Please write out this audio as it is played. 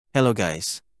Hello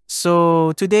guys.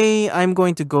 So today I'm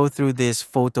going to go through this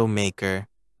PhotoMaker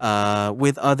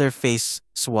with other face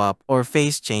swap or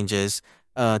face changes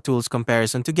tools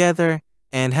comparison together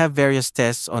and have various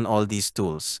tests on all these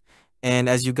tools. And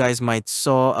as you guys might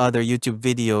saw other YouTube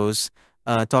videos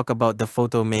talk about the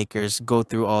PhotoMakers, go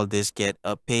through all this, get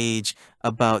a page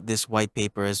about this white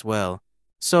paper as well.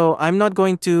 So I'm not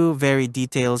going to very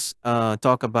details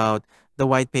talk about the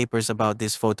white papers about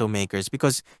these PhotoMakers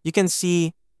because you can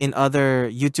see in other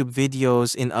YouTube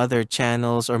videos, in other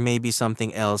channels, or maybe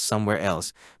something else somewhere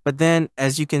else. But then,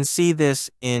 as you can see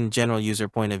this in general user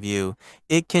point of view,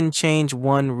 it can change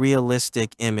one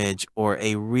realistic image or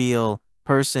a real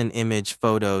person image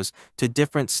photos to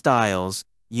different styles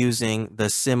using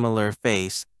the similar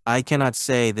face. I cannot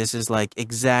say this is like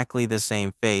exactly the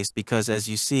same face because as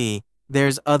you see,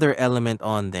 there's other element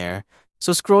on there.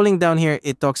 So scrolling down here,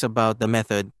 it talks about the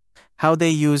method how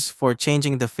they use for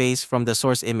changing the face from the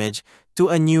source image to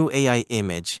a new AI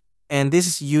image. And this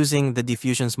is using the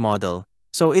diffusions model.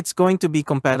 So it's going to be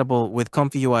compatible with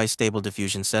ComfyUI stable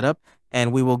diffusion setup,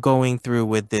 and we will going through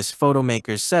with this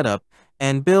PhotoMaker setup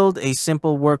and build a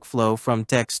simple workflow from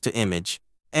text to image.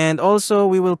 And also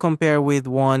we will compare with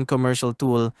one commercial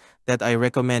tool that I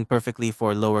recommend perfectly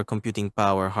for lower computing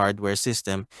power hardware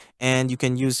system, and you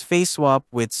can use FaceSwap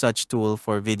with such tool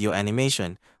for video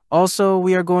animation. Also,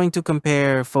 we are going to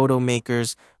compare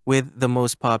PhotoMakers with the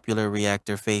most popular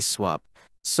Reactor Face Swap.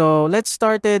 So let's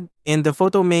start it in the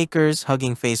PhotoMakers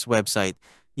Hugging Face website.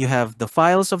 You have the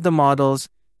files of the models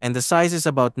and the size is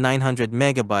about 900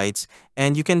 megabytes,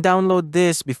 and you can download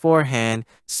this beforehand,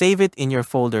 save it in your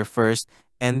folder first,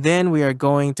 and then we are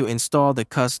going to install the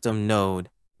custom node.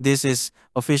 This is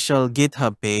official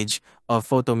GitHub page of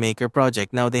PhotoMaker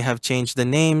project. Now they have changed the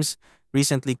names,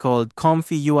 recently called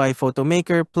ComfyUI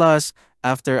PhotoMaker Plus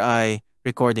after I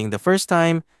recording the first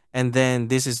time, and then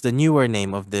this is the newer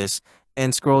name of this.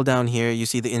 And scroll down here, you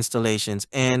see the installations,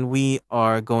 and we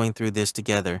are going through this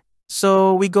together.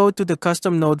 So we go to the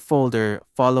custom node folder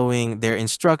following their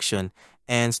instruction,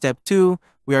 and step 2,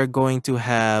 we are going to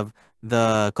have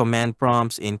the command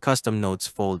prompts in custom nodes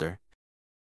folder.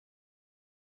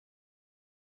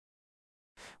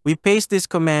 We paste this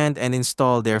command and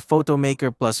install their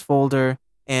PhotoMaker Plus folder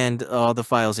and all the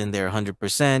files in there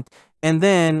 100%. And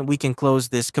then we can close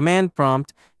this command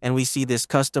prompt and we see this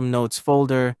custom notes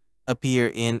folder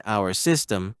appear in our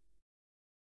system.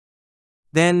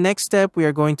 Then next step, we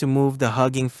are going to move the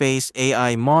Hugging Face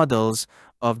AI models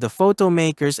of the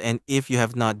PhotoMakers, and if you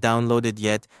have not downloaded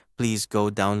yet, please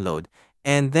go download.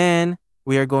 And then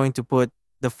we are going to put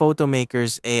the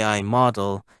PhotoMakers AI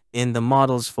model in the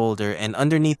models folder, and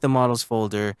underneath the models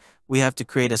folder, we have to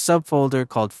create a subfolder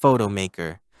called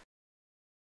PhotoMaker.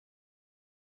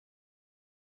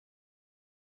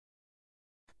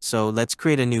 So let's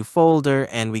create a new folder,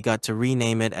 and we got to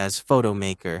rename it as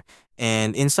PhotoMaker.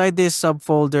 And inside this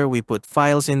subfolder, we put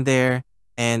files in there,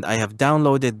 and I have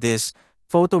downloaded this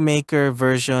PhotoMaker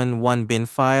version 1 bin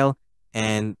file,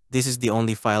 and this is the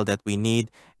only file that we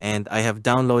need, and I have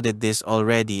downloaded this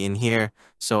already in here.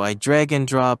 So I drag and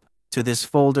drop to this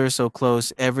folder, so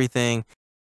close everything.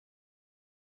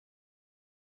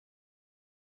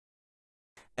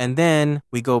 And then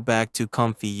we go back to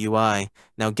ComfyUI.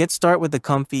 Now get start with the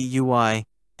ComfyUI,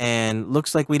 and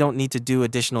looks like we don't need to do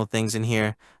additional things in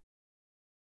here.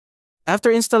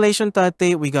 After installation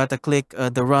tate, we gotta click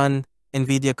the run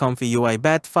NVIDIA ComfyUI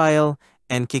bat file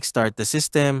and kickstart the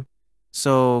system.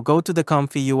 So go to the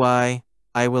ComfyUI,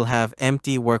 I will have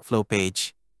empty workflow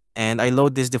page. And I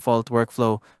load this default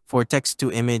workflow for text to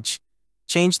image.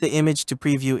 Change the image to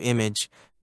preview image,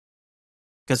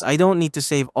 because I don't need to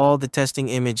save all the testing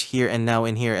image here and now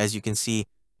in here. As you can see,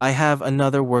 I have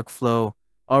another workflow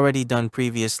already done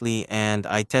previously and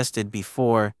I tested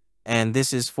before, and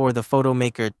this is for the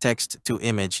PhotoMaker text to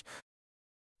image.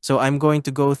 So I'm going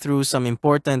to go through some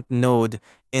important node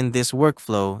in this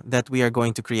workflow that we are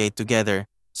going to create together.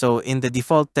 So in the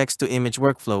default text to image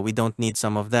workflow, we don't need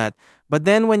some of that. But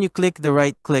then when you click the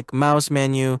right click mouse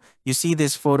menu, you see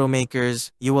this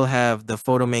PhotoMakers, you will have the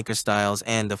PhotoMaker styles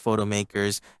and the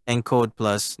PhotoMakers encode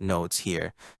plus nodes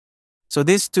here. So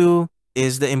this too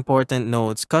is the important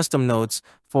nodes, custom nodes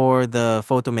for the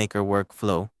PhotoMaker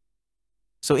workflow.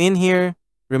 So in here,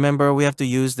 remember we have to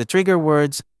use the trigger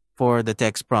words for the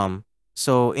text prompt.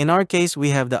 So in our case,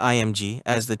 we have the IMG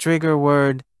as the trigger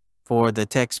word for the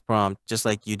text prompt, just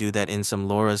like you do that in some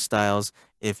LoRa styles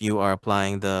if you are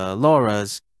applying the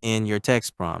LoRa's in your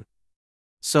text prompt.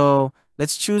 So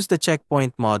let's choose the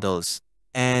checkpoint models.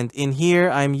 And in here,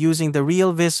 I'm using the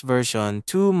RealVis version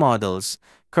 2 models.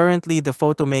 Currently, the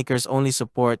PhotoMakers only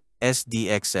support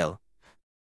SDXL.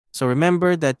 So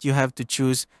remember that you have to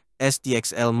choose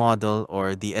SDXL model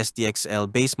or the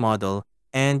SDXL base model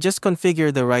and just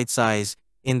configure the right size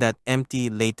in that empty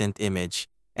latent image.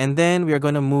 And then we are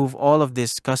going to move all of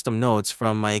these custom nodes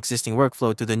from my existing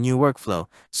workflow to the new workflow.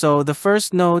 So the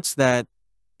first nodes that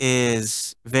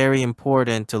is very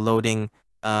important to loading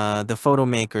the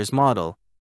PhotoMaker's model.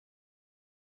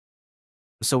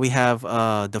 So we have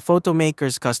the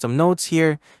PhotoMaker's custom notes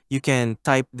here. You can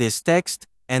type this text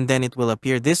and then it will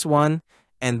appear this one.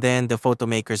 And then the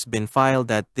PhotoMaker's bin file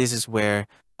that this is where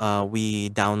we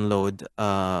download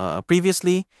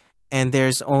previously. And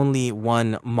there's only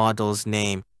one model's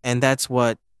name. And that's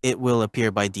what it will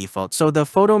appear by default. So the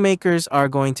PhotoMakers are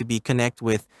going to be connect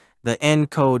with the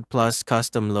encode plus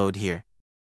custom load here.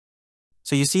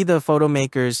 So you see the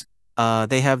PhotoMakers,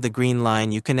 they have the green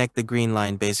line. You connect the green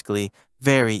line basically,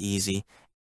 very easy.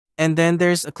 And then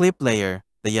there's a clip layer,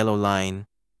 the yellow line.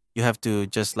 You have to,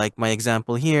 just like my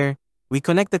example here, we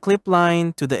connect the clip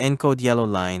line to the encode yellow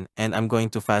line, and I'm going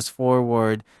to fast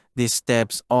forward these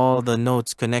steps, all the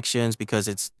nodes connections because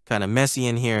it's kind of messy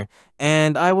in here.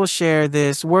 And I will share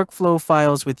this workflow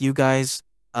files with you guys.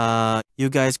 You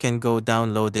guys can go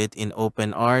download it in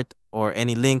OpenArt or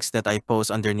any links that I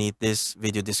post underneath this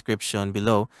video description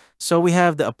below. So we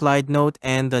have the applied note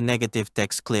and the negative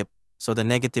text clip. So the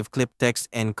negative clip text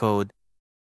encode.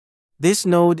 This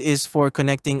node is for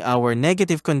connecting our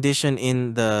negative condition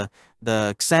in the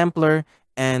sampler,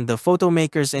 and the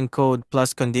PhotoMaker's encode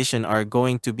plus condition are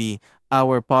going to be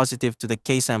our positive to the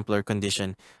K-sampler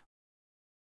condition.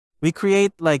 We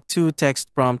create like two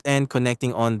text prompt and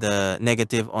connecting on the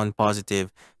negative on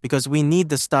positive because we need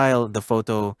the style, the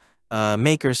photo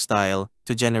maker style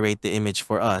to generate the image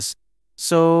for us.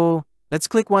 So let's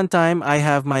click one time. I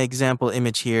have my example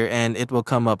image here and it will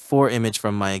come up 4 image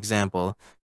from my example.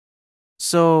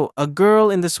 So a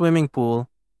girl in the swimming pool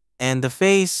and the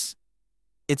face,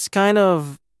 it's kind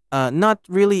of not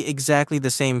really exactly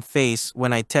the same face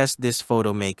when I test this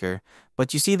photo maker,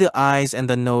 but you see the eyes and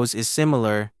the nose is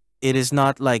similar. It is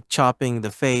not like chopping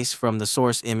the face from the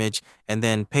source image and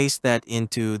then paste that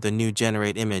into the new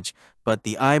generate image, but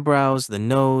the eyebrows, the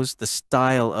nose, the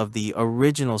style of the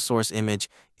original source image,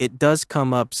 it does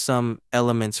come up some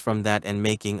elements from that and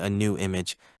making a new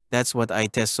image. That's what I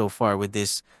test so far with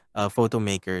this photo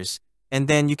makers. And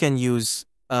then you can use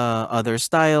other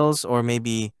styles or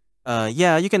maybe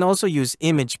yeah, you can also use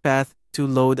image path to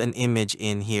load an image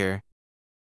in here.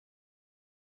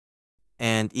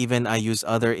 And even I use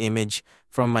other image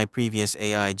from my previous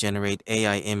AI, generate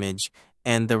AI image,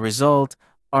 and the result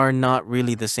are not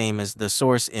really the same as the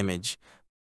source image.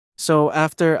 So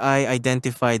after I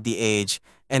identified the age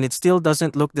and it still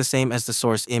doesn't look the same as the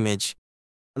source image,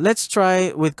 let's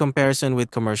try with comparison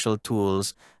with commercial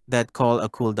tools that call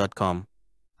Akool.com.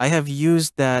 I have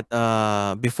used that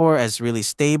before as really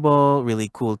stable, really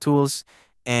cool tools,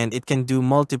 and it can do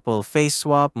multiple face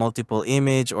swap, multiple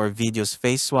image or videos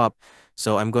face swap.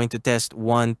 So I'm going to test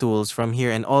one tools from here,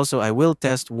 and also I will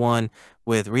test one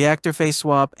with Reactor Face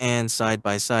Swap and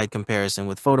side-by-side comparison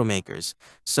with PhotoMakers.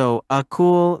 So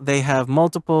Akool, they have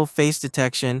multiple face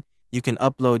detection. You can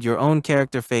upload your own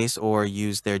character face or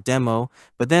use their demo,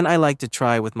 but then I like to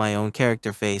try with my own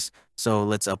character face. So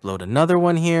let's upload another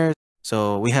one here.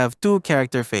 So we have 2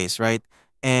 character face, right?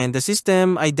 And the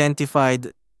system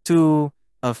identified 2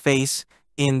 face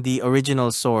in the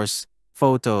original source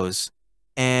photos.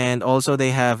 And also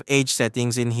they have age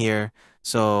settings in here.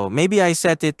 So maybe I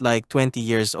set it like 20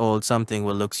 years old, something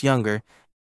will looks younger.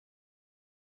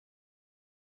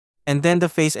 And then the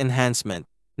face enhancement.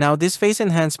 Now this face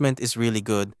enhancement is really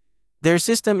good. Their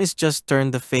system is just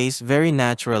turn the face very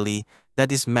naturally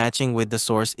that is matching with the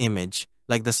source image,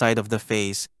 like the side of the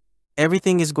face.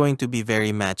 Everything is going to be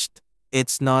very matched.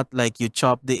 It's not like you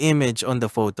chop the image on the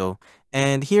photo.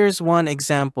 And here's one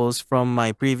examples from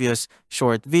my previous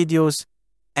short videos,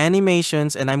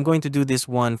 animations, and I'm going to do this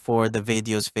one for the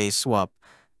videos face swap.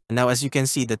 Now, as you can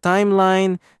see, the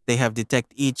timeline, they have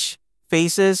detect each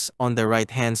faces on the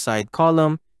right-hand side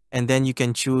column, and then you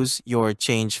can choose your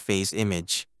change face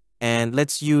image. And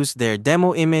let's use their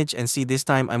demo image and see this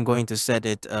time I'm going to set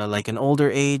it like an older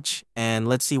age, and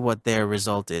let's see what their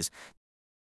result is.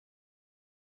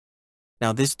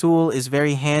 Now this tool is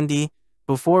very handy.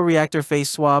 Before Reactor Face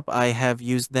Swap, I have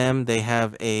used them. They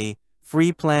have a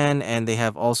free plan and they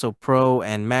have also Pro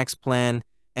and Max plan,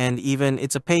 and even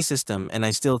it's a pay system, and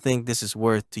I still think this is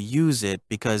worth to use it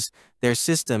because their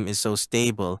system is so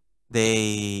stable.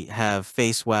 They have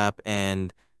face swap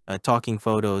and talking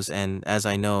photos, and as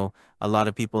I know, a lot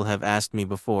of people have asked me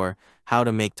before how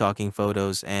to make talking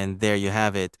photos, and there you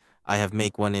have it. I have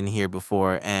make one in here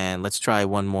before, and let's try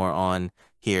one more on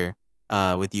here.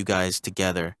 with you guys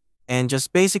together. And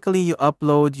just basically you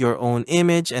upload your own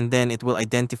image and then it will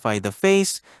identify the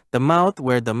face, the mouth,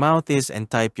 where the mouth is, and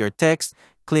type your text,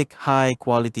 click high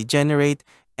quality generate,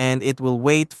 and it will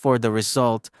wait for the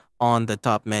result on the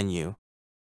top menu.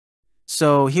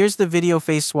 So here's the video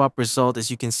face swap result.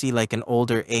 As you can see, like an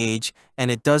older age,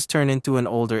 and it does turn into an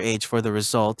older age for the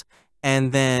result.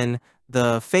 And then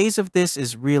the phase of this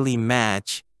is really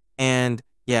match. And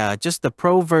yeah, just the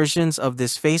pro versions of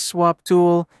this face swap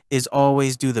tool is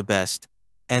always do the best.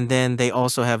 And then they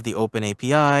also have the open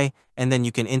API, and then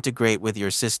you can integrate with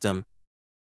your system.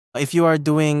 If you are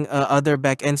doing other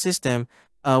backend system,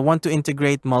 want to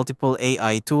integrate multiple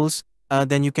AI tools,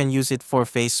 then you can use it for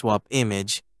face swap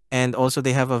image. And also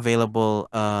they have available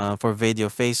for video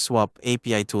face swap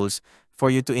API tools for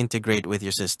you to integrate with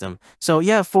your system. So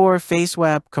yeah, for face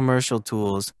swap commercial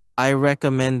tools, I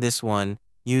recommend this one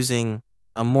using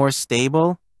a more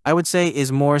stable, I would say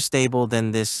is more stable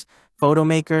than this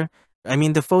PhotoMaker. I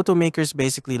mean, the PhotoMakers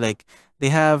basically like they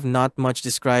have not much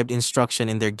described instruction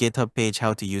in their GitHub page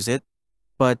how to use it.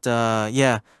 But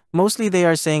yeah, mostly they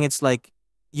are saying it's like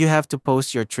you have to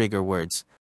post your trigger words.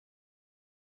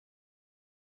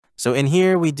 So in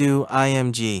here we do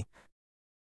IMG.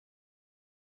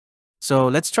 So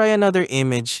let's try another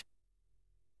image.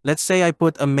 Let's say I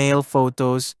put a male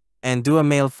photos and do a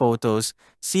male photos,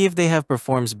 see if they have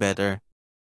performs better.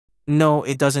 No,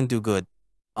 it doesn't do good.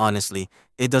 Honestly,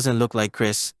 it doesn't look like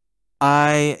Chris.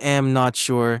 I am not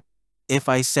sure if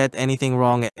I set anything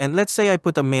wrong. And let's say I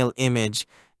put a male image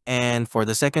and for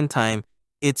the second time,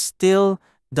 it still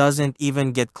doesn't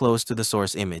even get close to the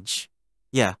source image.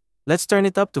 Yeah, let's turn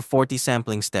it up to 40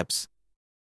 sampling steps.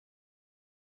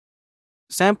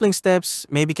 Sampling steps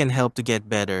maybe can help to get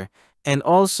better. And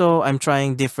also, I'm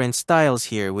trying different styles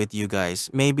here with you guys.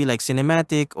 Maybe like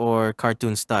cinematic or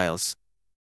cartoon styles.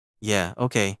 Yeah,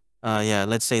 okay. Yeah,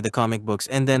 let's say the comic books.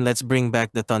 And then let's bring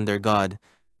back the Thunder God,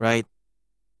 right?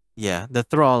 Yeah, the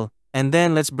Thrall. And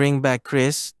then let's bring back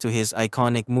Chris to his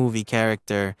iconic movie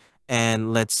character.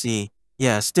 And let's see.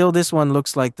 Yeah, still this one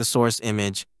looks like the source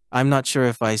image. I'm not sure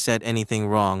if I said anything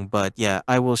wrong, but yeah,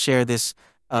 I will share this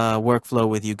workflow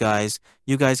with you guys.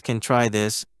 You guys can try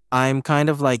this. I'm kind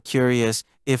of like curious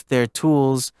if their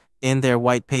tools in their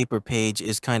white paper page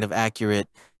is kind of accurate.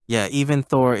 Yeah, even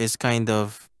Thor is kind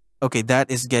of, okay, that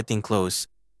is getting close.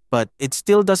 But it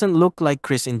still doesn't look like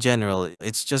Chris in general.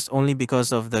 It's just only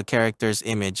because of the character's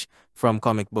image from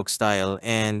comic book style.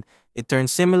 And it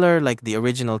turns similar like the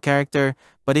original character.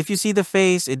 But if you see the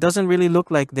face, it doesn't really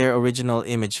look like their original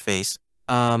image face.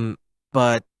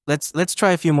 But let's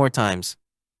try a few more times.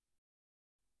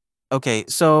 Okay,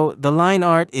 so the line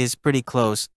art is pretty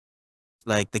close.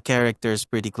 Like the character's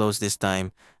pretty close this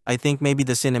time. I think maybe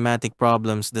the cinematic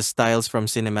problems, the styles from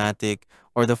cinematic,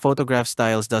 or the photograph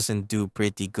styles doesn't do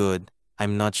pretty good.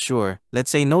 I'm not sure. Let's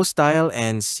say no style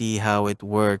and see how it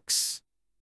works.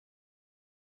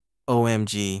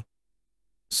 OMG.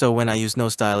 So when I use no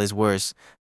style is worse.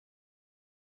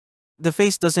 The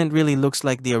face doesn't really looks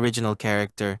like the original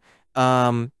character.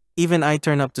 Even I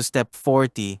turn up to step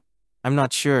 40. I'm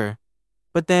not sure.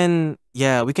 But then,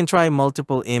 yeah, we can try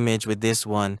multiple image with this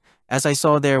one. As I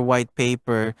saw their white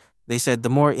paper, they said the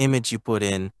more image you put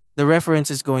in, the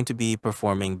reference is going to be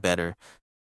performing better.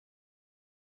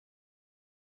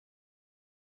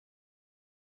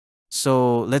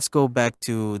 So let's go back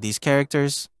to these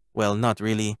characters. Well, not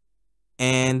really.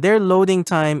 And their loading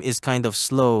time is kind of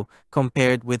slow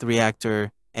compared with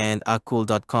Reactor and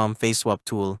Akool.com FaceSwap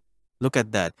tool. Look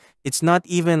at that. It's not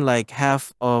even like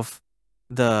half of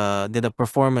the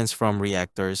performance from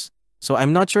Reactors. So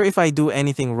I'm not sure if I do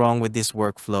anything wrong with this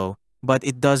workflow, but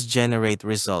it does generate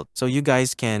result. So you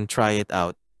guys can try it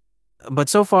out. But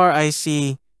so far I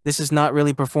see this is not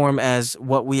really perform as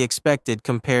what we expected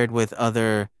compared with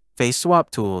other face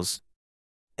swap tools.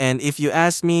 And if you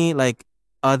ask me, like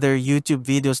other YouTube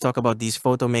videos talk about these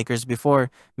photo makers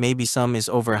before, maybe some is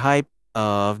overhyped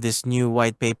of this new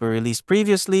white paper released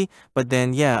previously, but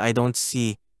then yeah, I don't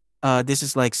see this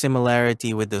is like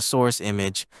similarity with the source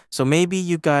image. So maybe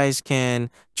you guys can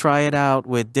try it out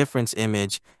with difference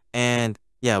image and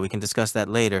yeah, we can discuss that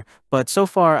later. But so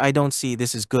far, I don't see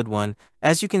this is good one.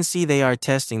 As you can see, they are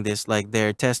testing this like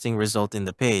they're testing result in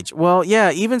the page. Well,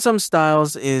 yeah, even some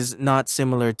styles is not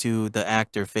similar to the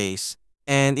actor face.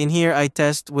 And in here, I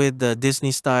test with the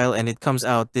Disney style and it comes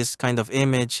out this kind of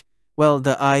image. Well,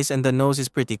 the eyes and the nose is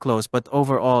pretty close, but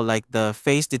overall, like the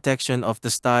face detection of the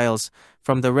styles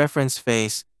from the reference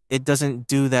face, it doesn't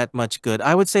do that much good.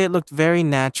 I would say it looked very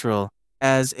natural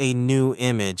as a new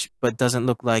image, but doesn't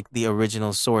look like the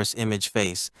original source image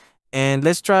face. And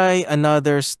let's try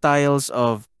another styles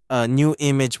of a new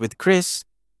image with Chris,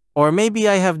 or maybe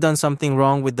I have done something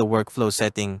wrong with the workflow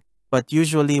setting. But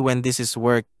usually when this is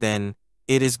worked, then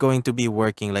it is going to be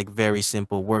working like very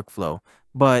simple workflow.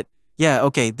 But yeah,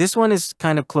 okay, this one is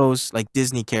kind of close, like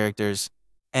Disney characters.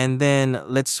 And then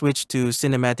let's switch to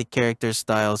cinematic character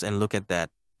styles and look at that.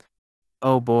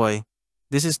 Oh boy,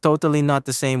 this is totally not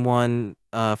the same one.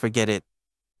 Forget it.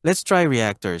 Let's try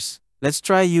reactors. Let's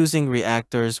try using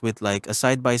reactors with like a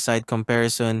side-by-side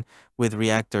comparison with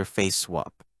Reactor Face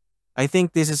Swap. I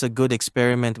think this is a good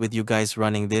experiment with you guys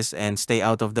running this and stay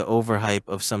out of the overhype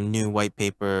of some new white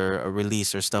paper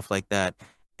release or stuff like that.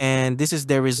 And this is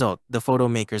their result, the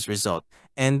PhotoMaker's result.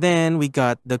 And then we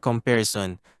got the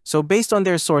comparison. So based on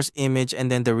their source image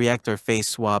and then the Reactor Face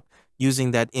Swap,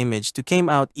 using that image to came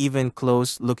out even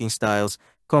close looking styles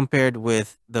compared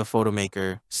with the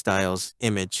PhotoMaker styles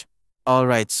image. All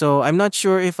right, so I'm not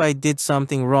sure if I did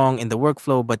something wrong in the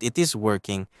workflow, but it is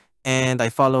working. And I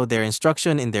follow their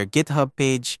instruction in their GitHub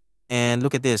page. And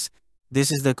look at this.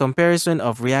 This is the comparison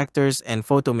of reactors and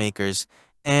photomakers.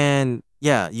 And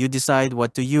yeah, you decide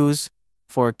what to use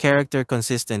for character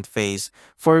consistent phase.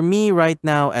 For me right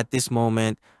now at this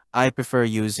moment, I prefer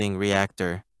using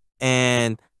reactor.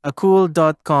 And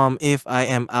Akool.com if I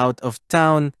am out of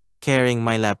town carrying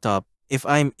my laptop. If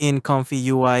I'm in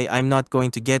ComfyUI, I'm not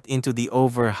going to get into the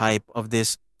overhype of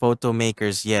this photo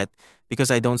makers yet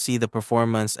because I don't see the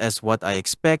performance as what I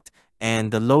expect,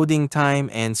 and the loading time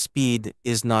and speed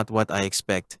is not what I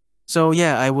expect. So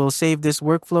yeah, I will save this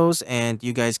workflows and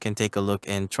you guys can take a look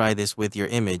and try this with your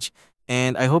image.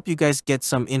 And I hope you guys get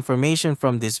some information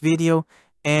from this video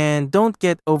and don't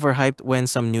get overhyped when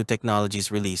some new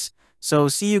technologies release. So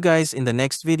see you guys in the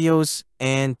next videos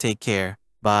and take care.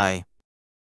 Bye.